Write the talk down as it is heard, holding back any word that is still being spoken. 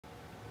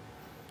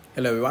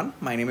Hello everyone,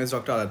 my name is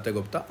Dr. Aditya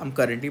Gupta. I'm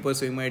currently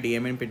pursuing my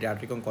DM in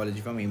Pediatric Oncology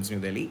from AIIMS New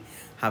Delhi,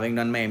 having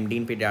done my MD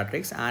in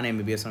Pediatrics and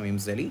MBBS from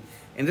AIIMS Delhi.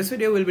 In this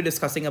video, we'll be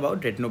discussing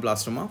about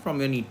retinoblastoma from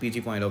your NEET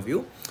PG point of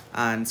view.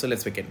 And so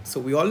let's begin.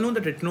 So we all know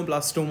that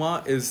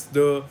retinoblastoma is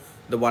the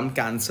one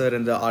cancer,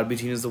 and the RB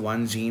gene is the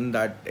one gene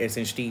that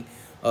essentially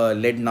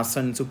led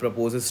Nassan to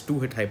propose his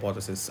two-hit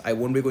hypothesis. I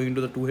won't be going into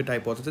the two-hit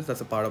hypothesis,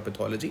 that's a part of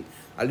pathology.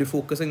 I'll be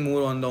focusing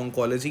more on the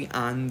oncology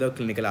and the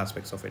clinical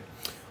aspects of it.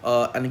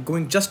 And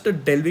going just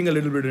delving a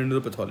little bit into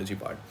the pathology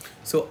part.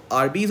 So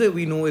RB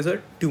we know is a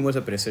tumor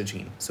suppressor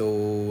gene.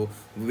 So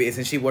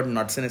essentially what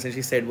Knudsen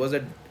essentially said was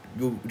that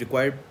you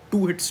require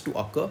two hits to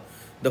occur.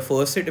 The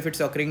first hit, if it's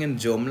occurring in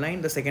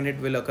germline, the second hit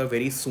will occur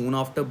very soon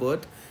after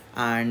birth,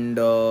 and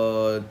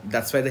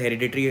that's why the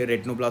hereditary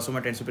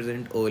retinoblastoma tends to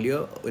present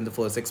earlier in the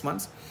first 6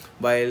 months.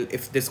 While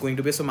if there's going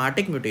to be a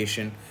somatic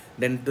mutation,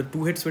 then the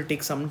two hits will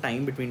take some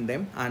time between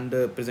them, and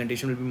the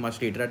presentation will be much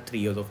later at 3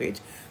 years of age.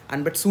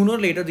 But sooner or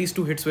later, these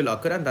two hits will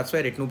occur, and that's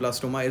why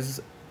retinoblastoma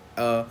is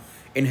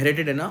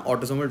inherited in an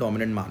autosomal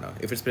dominant manner.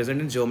 If it's present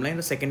in germline,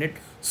 the second hit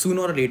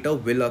sooner or later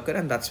will occur,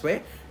 and that's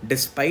why,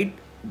 despite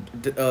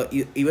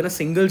even a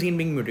single gene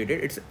being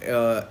mutated, it's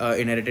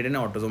inherited in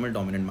an autosomal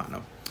dominant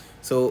manner.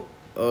 So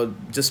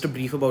just a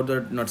brief about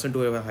the Knudsen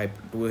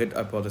two-hit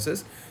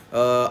hypothesis.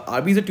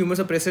 RB is a tumor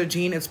suppressor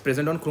gene. It's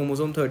present on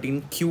chromosome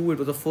 13q. It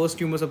was the first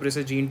tumor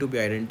suppressor gene to be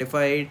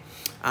identified.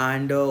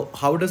 And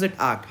how does it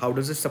act? How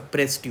does it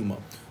suppress tumor?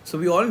 So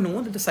we all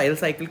know that the cell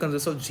cycle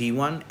consists of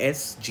G1,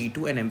 S,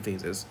 G2 and M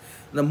phases.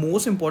 The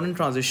most important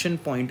transition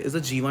point is the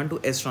G1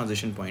 to S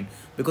transition point,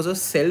 because a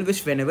cell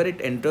which whenever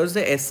it enters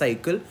the S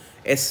cycle,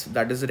 S,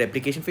 that is the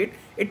replication phase,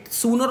 it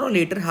sooner or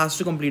later has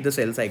to complete the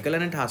cell cycle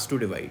and it has to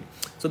divide.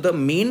 So the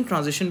main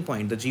transition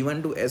point, the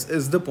G1 to S,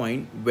 is the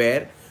point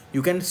where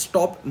you can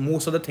stop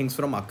most of the things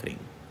from occurring.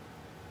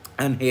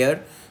 And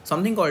here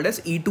something called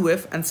as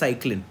E2F and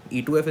cyclin.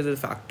 E2F is a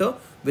factor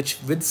which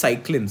with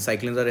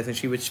cyclins are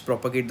essentially which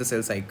propagate the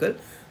cell cycle,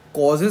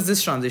 causes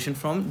this transition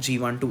from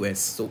G1 to S.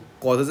 So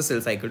causes the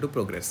cell cycle to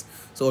progress.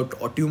 So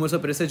a tumor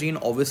suppressor gene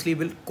obviously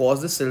will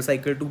cause the cell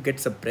cycle to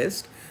get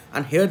suppressed.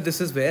 And here this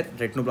is where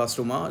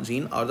retinoblastoma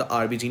gene or the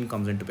RB gene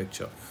comes into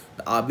picture.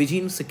 The RB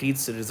gene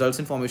results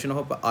in formation of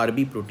a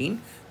RB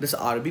protein. This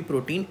RB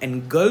protein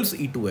engulfs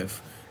E2F.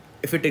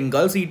 If it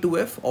engulfs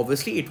E2F,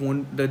 obviously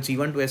the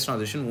G1 to S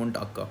transition won't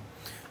occur.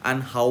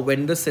 And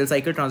when the cell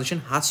cycle transition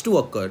has to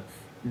occur,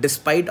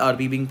 despite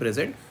RB being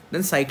present,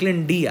 then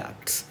cyclin D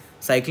acts.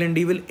 Cyclin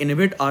D will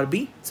inhibit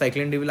RB.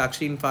 Cyclin D will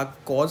actually in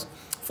fact cause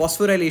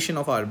phosphorylation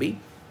of RB,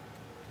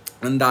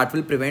 and that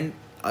will prevent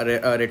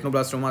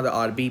retinoblastoma, the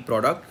RB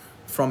product,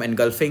 from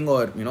engulfing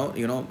or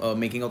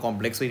making a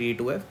complex with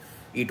E2F.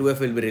 E2F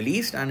will be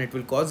released and it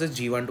will cause this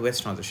G1 to S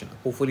transition.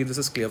 Hopefully this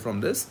is clear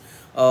from this.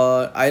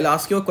 I'll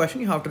ask you a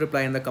question. You have to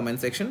reply in the comment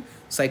section.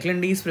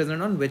 Cyclin D is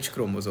present on which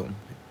chromosome?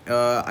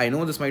 I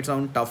know this might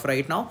sound tough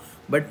right now,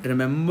 but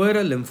remember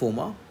a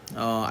lymphoma.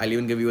 I'll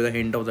even give you the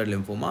hint of that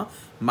lymphoma.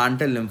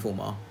 Mantle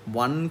lymphoma.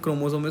 One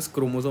chromosome is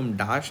chromosome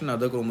dash,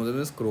 another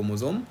chromosome is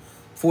chromosome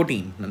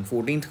 14. And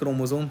 14th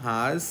chromosome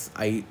has,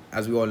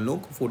 as we all know,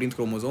 14th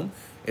chromosome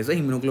is a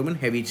hemoglobin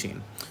heavy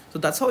chain. So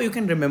that's how you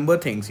can remember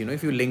things,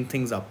 if you link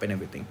things up and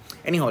everything.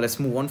 Anyhow, let's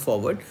move on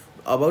forward.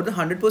 About the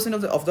 100%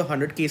 of the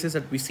 100 cases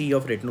that we see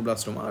of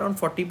retinoblastoma, around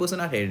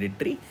 40% are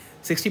hereditary,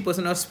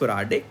 60% are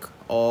sporadic,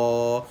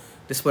 or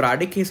the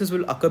sporadic cases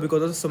will occur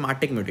because of the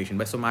somatic mutation.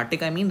 By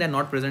somatic, I mean they're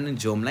not present in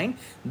germline.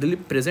 They'll be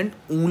present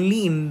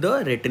only in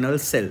the retinal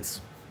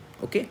cells.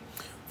 Okay,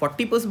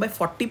 40%. By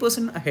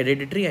 40%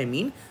 hereditary, I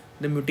mean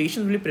the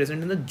mutations will be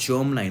present in the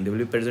germline. They will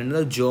be present in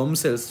the germ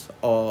cells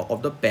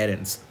of the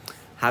parents.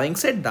 Having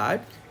said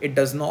that, it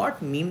does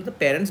not mean the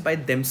parents by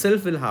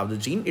themselves will have the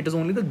gene. It is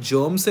only the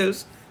germ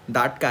cells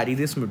that carry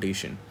this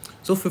mutation.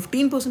 So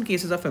 15%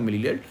 cases are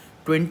familial.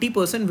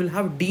 20% will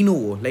have de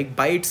novo, like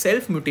by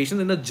itself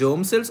mutations in the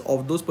germ cells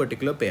of those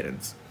particular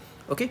parents.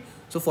 Okay,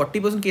 so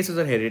 40% cases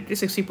are hereditary,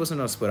 60%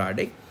 are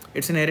sporadic.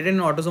 It's inherited in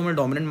an autosomal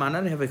dominant manner.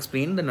 I have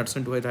explained the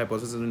Knudsen two-hit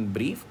hypothesis in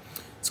brief.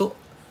 So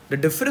the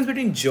difference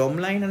between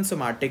germline and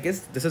somatic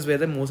this is where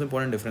the most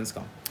important difference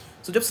comes.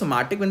 So just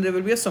somatic, when there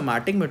will be a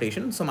somatic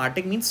mutation,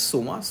 somatic means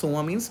soma.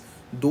 Soma means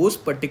those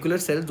particular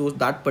cells,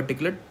 that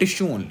particular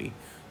tissue only.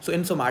 So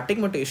in somatic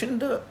mutation,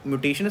 the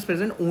mutation is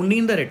present only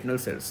in the retinal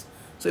cells.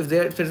 So if they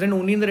are present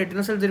only in the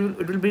retinal cells, it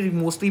will be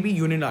mostly be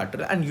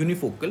unilateral and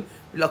unifocal. It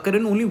will occur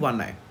in only one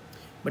eye.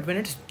 But when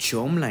it's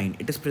germline,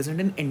 it is present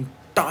in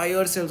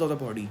entire cells of the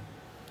body,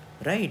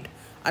 right?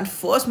 And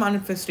first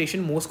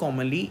manifestation most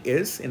commonly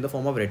is in the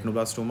form of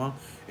retinoblastoma.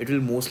 It will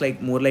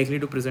more likely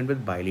to present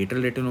with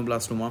bilateral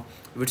retinoblastoma.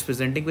 If it's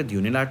presenting with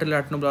unilateral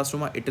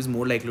retinoblastoma, it is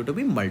more likely to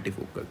be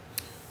multifocal.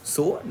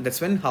 So that's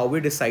how we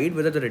decide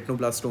whether the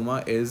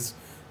retinoblastoma is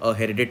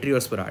hereditary or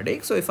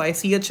sporadic. So if I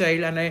see a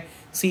child and I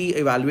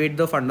evaluate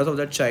the fundus of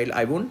that child,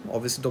 I won't,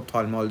 obviously the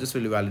ophthalmologist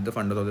will evaluate the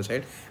fundus of the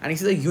child, and he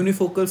sees a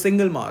unifocal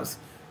single mass,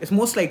 it's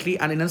most likely,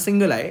 and in a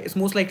single eye, it's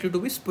most likely to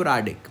be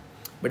sporadic.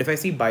 But if I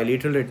see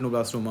bilateral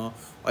retinoblastoma,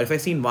 or if I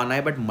see in one eye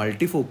but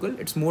multifocal,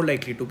 it's more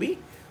likely to be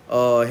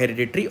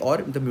hereditary, or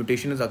the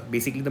mutation is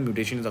basically the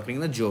mutation is occurring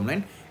in the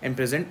germline and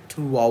present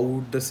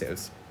throughout the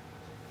cells.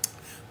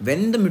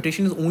 When the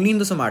mutation is only in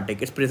the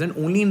somatic, it's present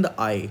only in the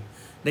eye,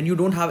 then you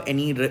don't have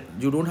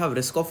you don't have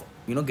risk of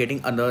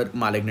getting other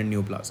malignant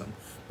neoplasm.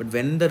 But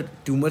when the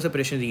tumor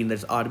suppression gene,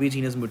 that's RB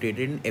gene, is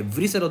mutated in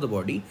every cell of the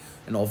body,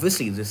 and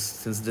obviously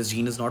since this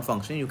gene is not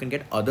functioning, you can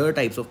get other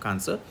types of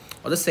cancer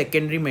or the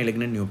secondary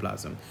malignant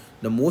neoplasm.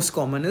 The most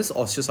common is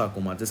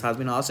osteosarcoma. This has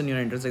been asked in your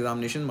entrance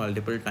examination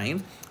multiple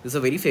times. This is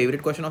a very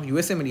favorite question of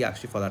USMLE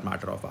actually, for that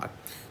matter of fact.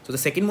 So the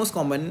second most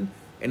common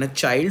in a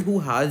child who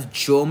has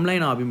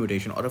germline RB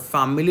mutation or a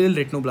familial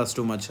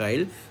retinoblastoma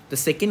child, the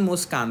second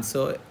most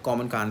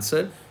common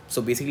cancer.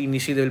 So basically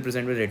initially they will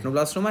present with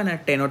retinoblastoma, and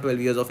at 10 or 12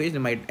 years of age they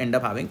might end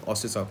up having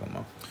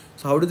osteosarcoma.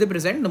 So how do they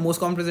present? The most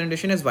common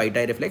presentation is white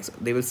eye reflex.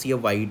 They will see a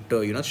white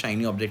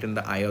shiny object in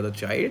the eye of the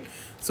child.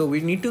 So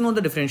we need to know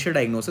the differential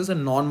diagnosis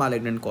and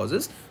non-malignant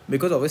causes,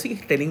 because obviously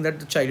telling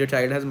that your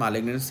child has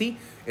malignancy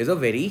is a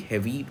very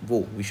heavy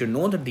woe. We should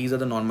know that these are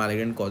the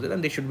non-malignant causes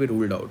and they should be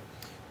ruled out.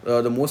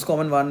 The most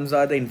common ones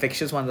are the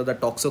infectious ones, are the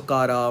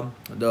toxocara,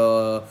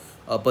 the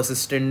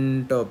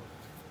persistent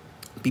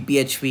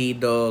PPHP,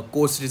 the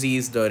Coats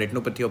disease, the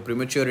retinopathy of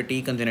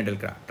prematurity, congenital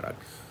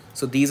cataract.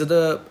 So these are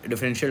the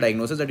differential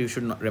diagnoses that you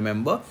should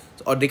remember.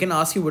 Or they can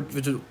ask you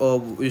which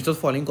of the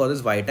following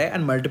causes white eye,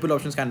 and multiple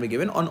options can be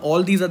given. On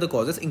all these other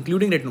causes,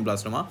 including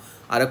retinoblastoma,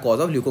 are a cause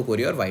of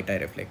leukocoria or white eye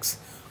reflex.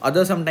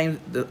 Other sometimes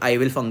the eye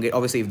will fungate.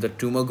 Obviously, if the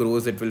tumor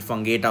grows, it will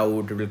fungate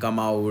out, it will come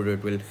out,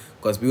 it will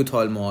cause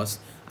Buthol moss.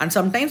 And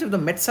sometimes if the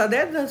Mets are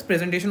there, the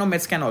presentation of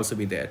Mets can also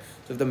be there.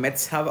 So if the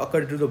Mets have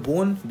occurred to the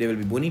bone, there will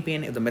be bony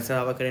pain. If the Mets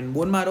have occurred in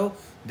bone marrow,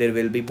 there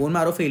will be bone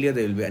marrow failure,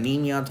 there will be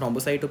anemia,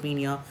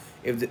 thrombocytopenia.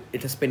 If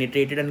it has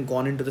penetrated and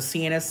gone into the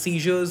CNS,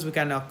 seizures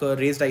can occur,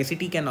 raised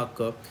ICT can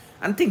occur,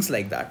 and things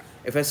like that.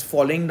 If it's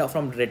falling down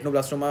from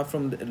retinoblastoma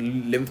from the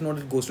lymph node,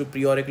 it goes to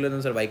preauricular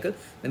and cervical,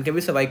 then can be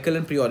cervical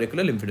and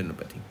preauricular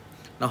lymphadenopathy.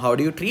 Now, how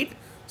do you treat?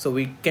 So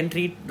we can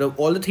treat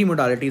all the three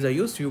modalities are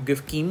used. You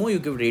give chemo, you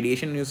give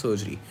radiation, and you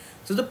surgery.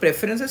 So the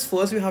preference is,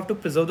 first we have to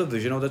preserve the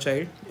vision of the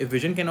child. If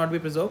vision cannot be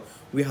preserved,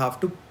 we have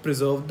to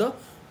preserve the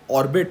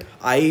orbit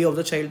eye of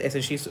the child,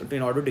 essentially,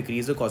 in order to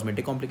decrease the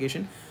cosmetic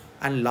complication.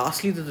 And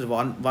lastly, the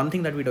one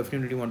thing that we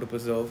definitely want to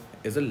preserve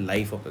is the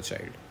life of the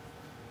child.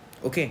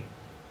 Okay,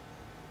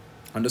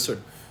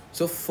 understood.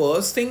 So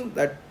first thing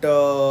that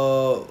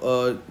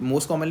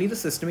most commonly the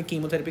systemic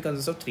chemotherapy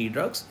consists of 3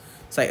 drugs: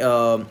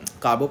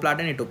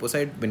 carboplatin,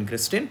 etoposide,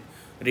 vincristine,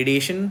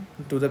 radiation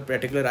to the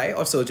particular eye,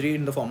 or surgery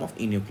in the form of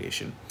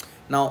enucleation.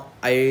 Now,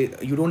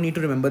 you don't need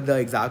to remember the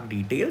exact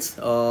details.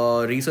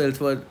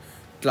 Reese-Ellsworth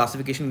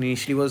classification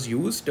initially was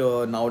used.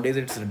 Nowadays,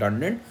 it's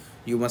redundant.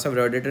 You must have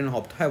read it in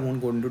Hopta. I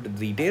won't go into the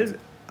details.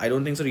 I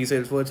don't think so.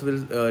 Reese-Ellsworth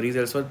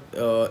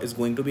is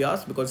going to be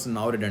asked because it's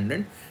now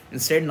redundant.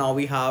 Instead, now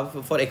we have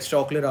for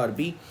extraocular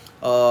RB,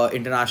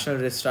 international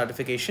risk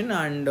stratification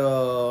and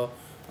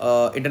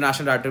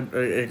international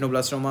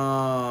retinoblastoma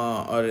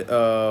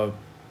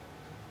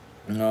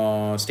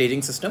or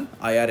staging system,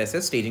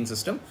 IRSS staging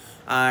system,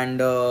 and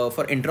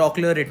for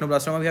intraocular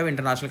retinoblastoma we have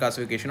international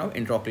classification of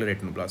intraocular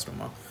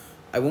retinoblastoma.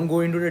 I won't go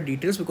into the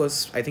details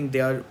because I think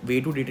they are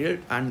way too detailed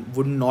and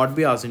would not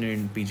be asked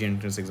in PG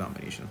entrance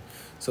examination.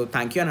 So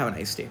thank you and have a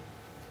nice day.